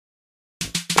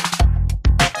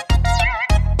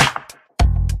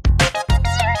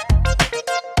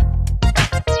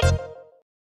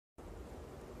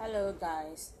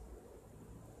guys,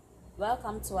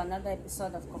 welcome to another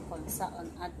episode of Kokonsa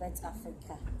on Advert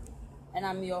Africa, and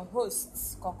I'm your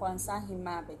host Kokonsa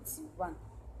Hima Betty One,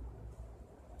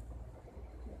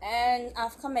 and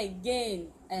I've come again,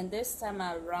 and this time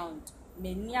around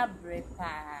menia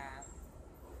brepa.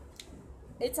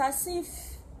 It's as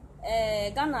if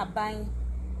Ghana buying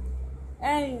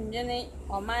and Jenny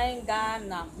or my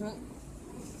Ghana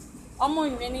omo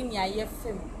nwene ni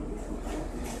ayefem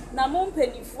na mo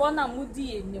mpanifo na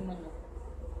mudi enim no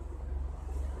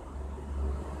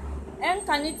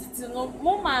enkanititi no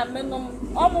mo maame no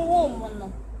omo wo mo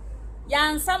no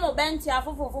yansa mo benti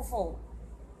afofofofo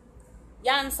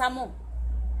yansa mo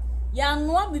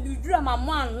yanwa bibidura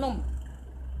mamo anom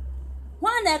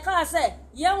hwan na ka se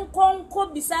yenkonko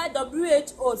beside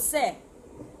WHO se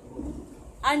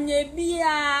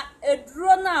anyebia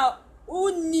eduro na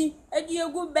uni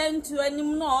ediegu bentu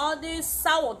anim no all this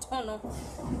sawoto no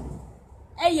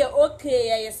eye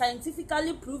okay eye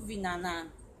scientifically proven na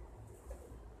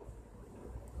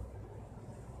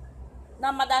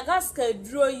Madagascar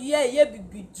dro ye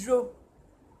bibidro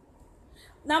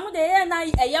na mo de ye na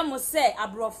eye mo se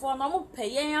abrofo no mo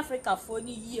peyen Africa fo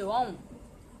ni yie on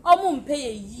omo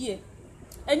mpeye yie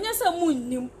enye se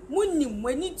munnim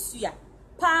wani tua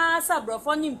pa sa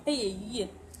abrofo ni mpeye yie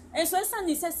enso esa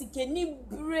ni se sikeni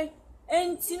bre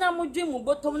enti na modwe mu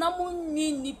botom na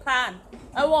munni nipa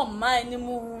ewo man ni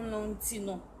mu no nti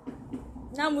no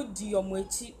na mudi omo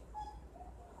echi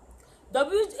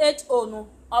WHO no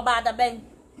obada ben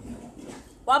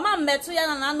wa ma meto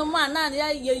ya na no ma na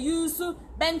ye use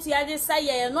benti ya de say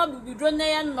ye no bibidro na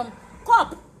ye nom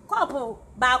cup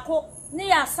baako ne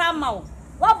ya sama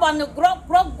wa bon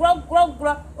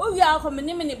gro o wi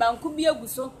akomini banku bi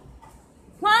aguso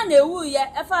hwan na ewu ye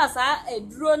efa asa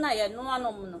eduro na ye no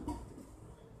anom no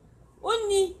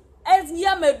uni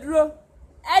ezia meduro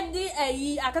edi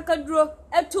eyi akakaduro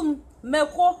etum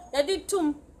meko yedi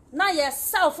tum na ye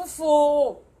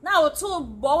selffo na otu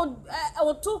bo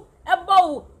otu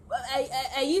ebo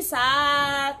eyi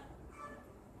sa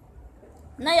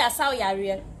na ya saw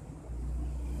yare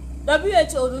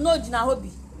WHO no gina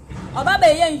hobi oba be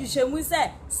ye nhwehwemu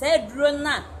se eduro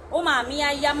na o ma me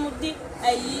ayamudi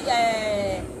ayi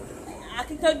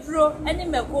akikaduro eni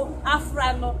meko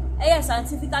afra no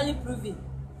scientifically proven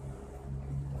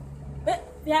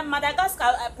be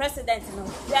Madagascar president no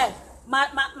yeah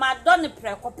ma don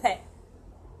prekope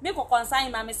me ko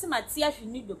consign ma me se mati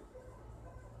ahwenido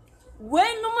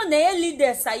wenum na ye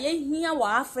leaders aye hia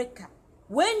wa Africa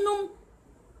wenum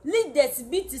leaders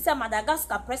bi ti se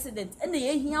Madagascar president ene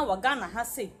ye hia wa Ghana ha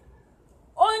se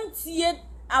ontie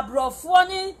abrofo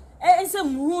ni ense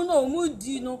muhu no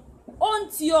omudi no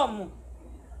ontie omo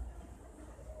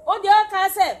odi aka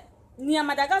se ni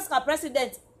Madagascar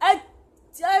president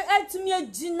etumi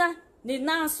agina ni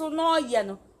nanso no ye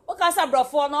no o ka se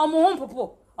abrofo no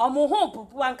omo ho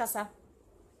popo ankasa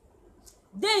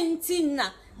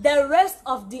dentina the rest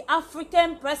of the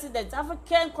African presidents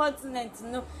African continent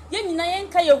no ye nyina ye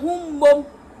nka ye humbom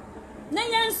na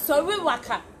ye sorry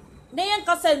waka na ye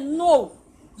nka se no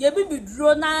ye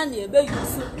bibidro na ebe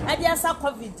yusu ade asa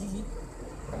covid yi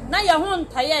na ye ho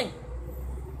ntaye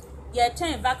ye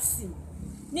chen vaccine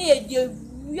na ye die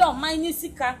yo man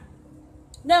sika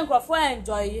na nkrofo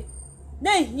enjoy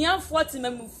na hiafo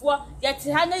timamufo ye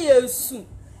te ha na ye su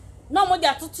na mo de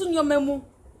atoto nyomemu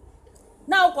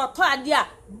na ukoto ade a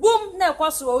boom na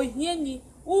ekosoro ohiani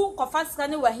u kofa sika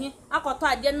ne wahi akoto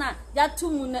ade na ya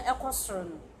tumu na ekosoro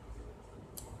no.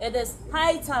 It is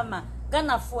high time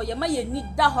Ghana for ye ma ye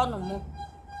need da honomo.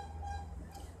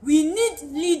 We need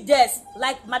leaders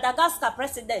like Madagascar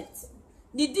president.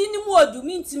 Nidini mu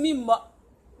odumi ntimi mmo.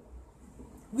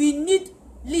 We need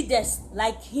leaders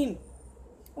like him.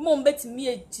 Umo mbetimi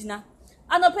ejina.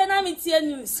 Anope na mi tie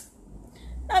news.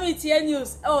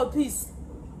 Oh peace.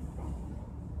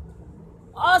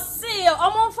 O see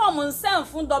omo form nsem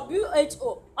fun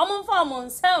WHO. Omo form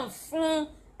nsem fun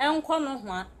enkono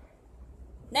ho a.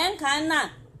 Na nkan na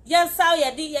yensaw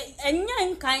ye de enya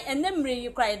nkan enemre yi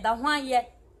krai da ho aye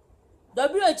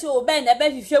WHO ben na be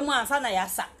hwehwemu ansa na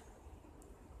yasa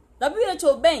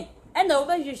WHO ben na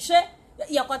obehwehwe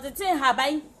yakotete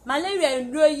haban malaria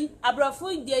ndro yi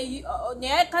abrafo de yi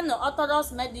na eka na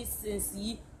orthodox medicines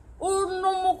yi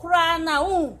unum kra na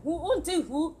unti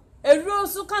hu ero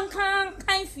su kan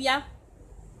fia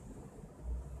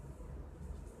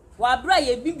wa bra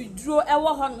ye bibiduro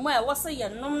ewo ho no e wo se ye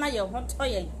nom na ye ho to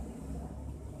ye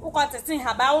ukotete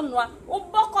haba onwa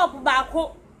ubokop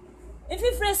baako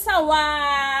ififre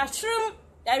sawa shrim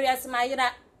areas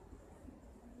mayira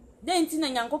denti na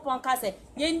nyankopon ka se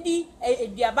yendi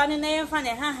eduaba ne na yemfa ne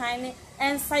hahan ne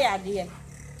ensa yade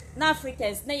na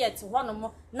Africans na yet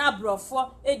honomo na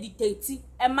brofo editati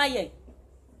emaye.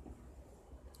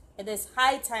 It is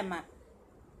high time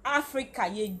Africa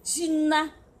ye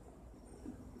gina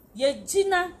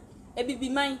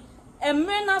ebibiman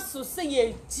emrena so se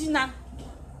ye gina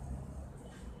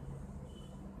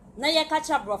na ye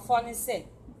kacha brofo ni say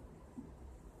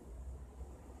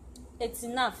it's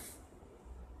enough.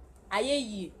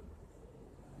 Aye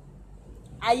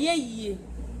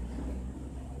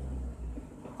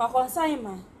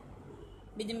Konsaima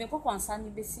bidi me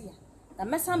konsani besia na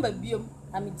mesamba biom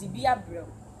amidibia brel.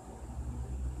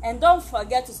 And don't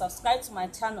forget to subscribe to my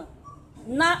channel.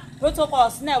 Na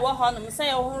protocols na wo ho no me say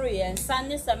ho re en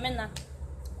sanne semena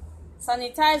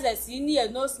sanitizers you need a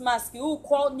nose mask you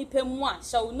call nipa mu a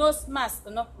show nose mask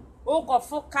no o ko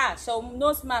fo car show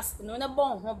nose mask no na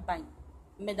bon ho ban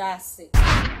me da se